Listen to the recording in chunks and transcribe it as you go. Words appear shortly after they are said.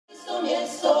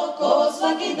često ko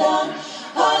svaki dan,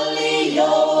 ali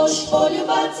još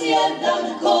poljubac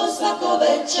jedan ko svako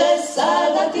večer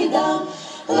sada ti dam.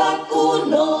 Laku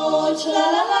noć, la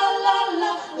la la la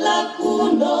la, laku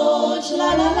noć, la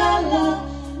la la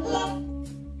la.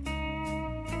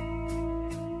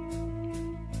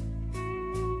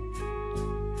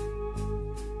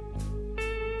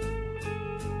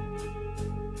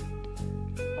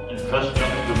 First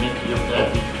time to meet your dad.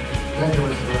 Thank you,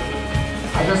 Mr. President.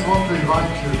 I just want to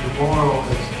invite you to borrow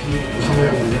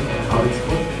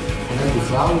neku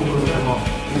slavu koju ćemo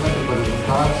imati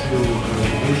prezentaciju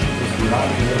budućnosti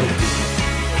suradnje europskih.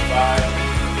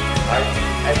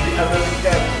 And we are very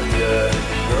carefully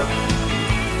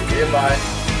hereby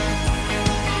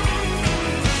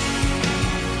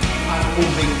are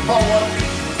moving forward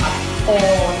at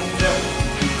all levels.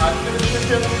 The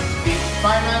administrative, the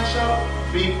financial,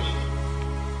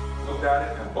 looked at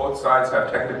it, and both sides have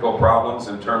technical problems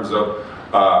in terms of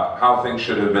how things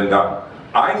should have been done.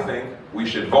 I think we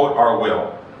should vote our will.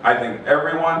 I think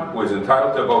everyone who is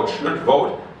entitled to vote should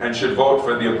vote and should vote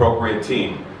for the appropriate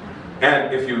team.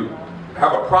 And if you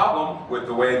have a problem with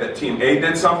the way that Team A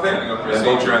did something, a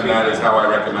procedure, and that is how I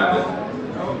recommend it.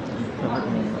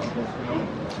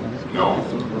 No.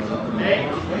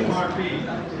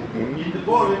 In the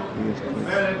board,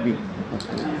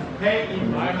 pay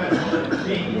environment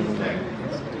being second.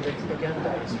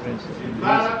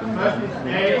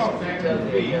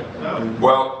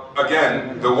 Well,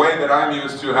 again, the way that I'm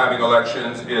used to having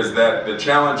elections is that the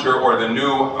challenger or the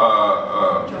new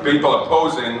people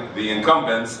opposing the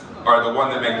incumbents are the one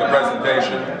that make the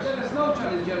presentation.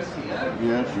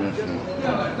 Yes.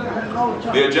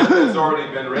 The agenda has already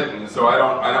been written, so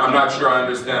I'm not sure I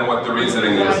understand what the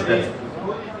reasoning is.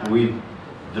 we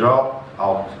drop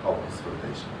out of this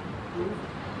rotation.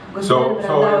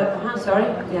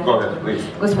 Go ahead, please.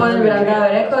 Gospodin Brandao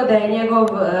je rekao da je njegov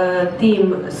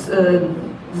tim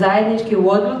zajednički u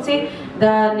odluci,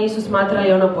 da nisu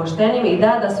smatrali ono poštenim i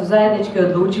da su zajednički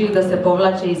odlučili da se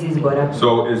povlače iz izbora.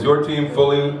 So is your team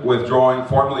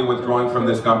formally withdrawing from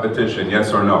this competition,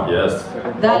 yes or no? Yes.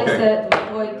 Da li se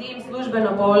tvoj tim službeno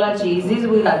povlači iz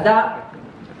izbora? Da.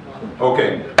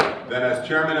 Okay. Then as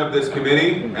chairman of this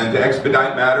committee, and to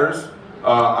expedite matters,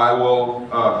 I will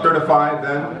certify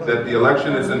then that the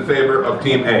election is in favor of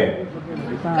Team A.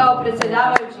 Kao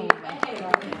predsjedavajući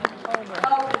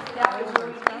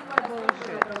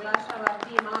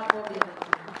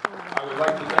I would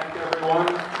like to thank everyone,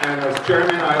 and as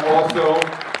chairman I also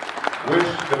wish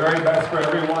the very best for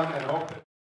everyone and hope that